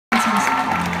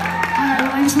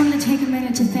just wanted to take a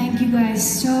minute to thank you guys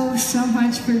so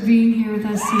much for being here with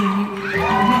us tonight.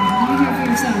 Yeah, let me hear it for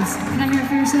yourselves. Can I hear it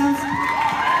for yourselves? You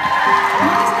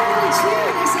guys not really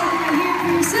cheering. I said, can I hear it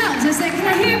for yourselves? I said, can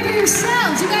I hear it for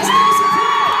yourselves? You guys know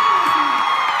support.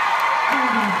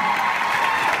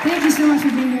 Thank you so much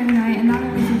for being here tonight, and not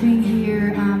only for being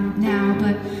here now,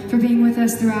 but for being with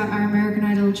us throughout our American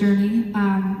Idol journey.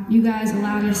 You guys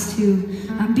allowed us to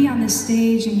be on this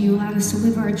stage, and you allowed us to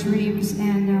live our dreams,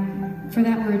 and for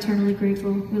that we're eternally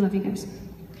grateful. We love you guys.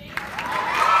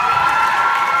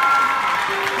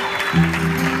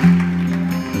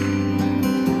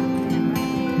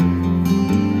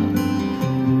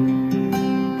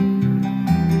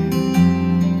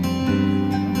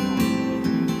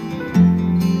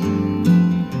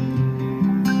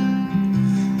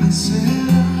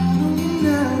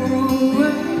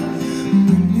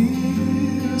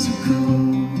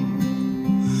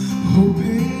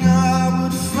 Hoping I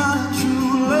would find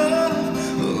true love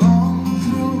along the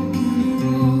broken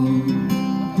road,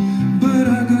 but I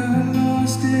got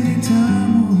lost a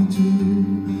time or two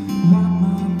while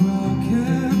my block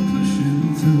kept pushing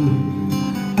through.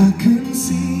 I couldn't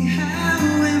see how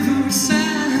every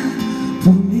sign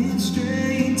pointed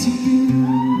straight to you.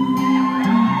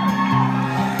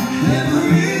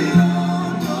 Every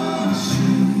long lost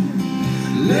street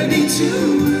led me to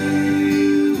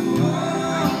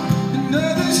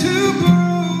who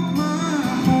broke my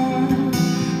heart.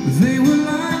 They were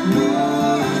like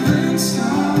northern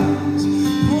stars,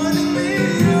 pointing me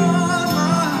on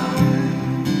my way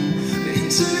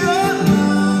into your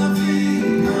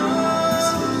loving arms.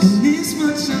 And this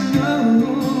much I know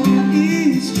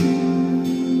is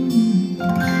true,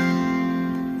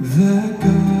 that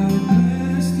God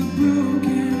bless the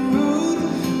broken road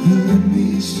that led me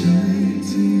straight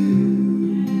to you.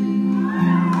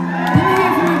 Let me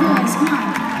hear from you boys, come on.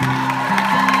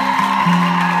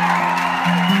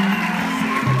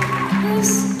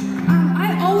 I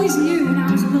always knew when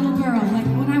I was a little girl, like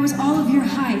when I was all of your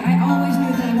height, I always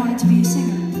knew that I wanted to be a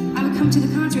singer. I would come to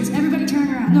the concerts, everybody turn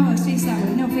around. No, face that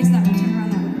way. No, face that way. Turn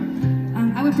around that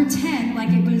way. I would pretend like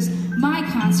it was my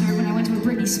concert when I went to a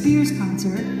Britney Spears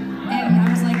concert, and I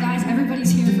was like, guys,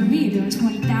 everybody's here for me. There are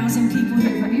 20,000 people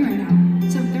here for me right now.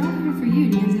 So they're all here for you.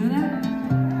 Do you guys know that?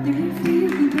 They're here for you.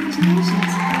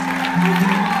 Congratulations.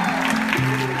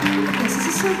 This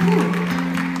is so cool.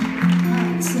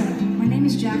 My name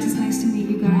is Jax. It's nice to meet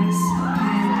you guys.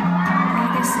 And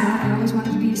like I said, I always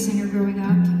wanted to be a singer growing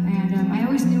up, and I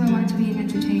always knew I wanted to be an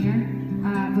entertainer.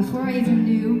 Before I even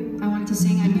knew I wanted to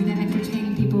sing, I knew that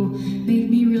entertaining people made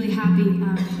me really happy in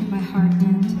my heart,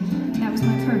 and that was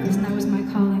my purpose, and that was my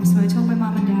calling. So I told my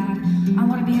mom and dad, I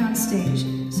want to be on stage.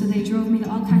 So they drove me to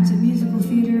all kinds of musical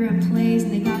theater and plays,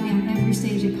 and they got me on every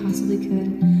stage it possibly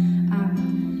could.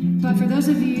 But for those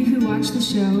of you who watched the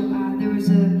show, there was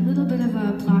a little bit of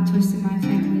a plot twist in my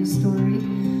family's story.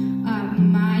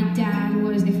 My dad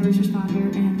was a first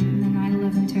responder in the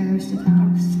 9/11 terrorist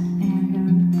attacks,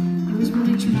 and it was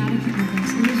really traumatic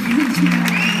events. It was really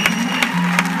traumatic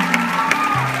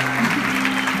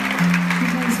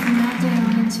because from that day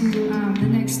on into the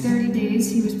next 30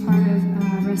 days, he was part of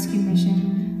a rescue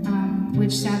mission,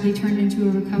 which sadly turned into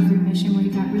a recovery mission where he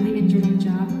got really injured on the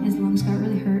job. His lungs got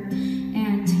really hurt.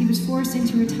 He was forced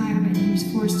into retirement, and he was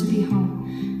forced to be home.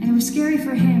 And it was scary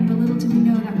for him, but little did we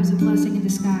know that was a blessing in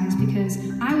disguise, because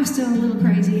I was still a little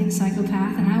crazy and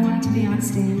psychopath, and I wanted to be on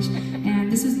stage, and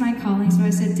this was my calling. So I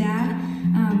said, Dad,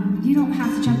 you don't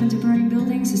have to jump into burning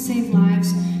buildings to save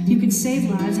lives. You can save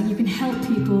lives, and you can help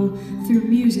people through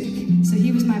music. So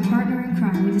he was my partner in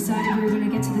crime. We decided we were going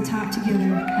to get to the top together,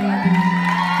 and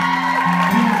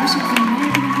we auditioned for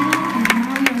American Idol, and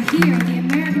now we are here at the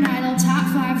American Idol Top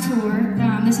 5 Tour.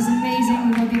 This is amazing.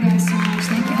 We love you guys so much.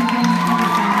 Thank you for being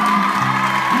everything.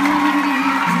 I know everybody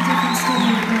here has a different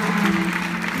story, but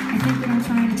I think what I'm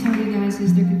trying to tell you guys is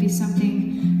there could be something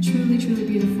truly, truly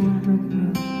beautiful in a broken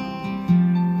road.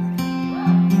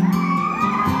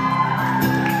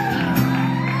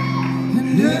 And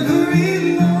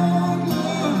every long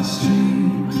lost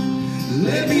street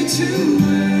led me to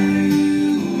where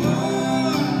you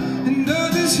are, and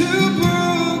others who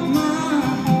broke my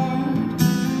heart,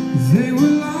 they were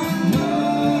like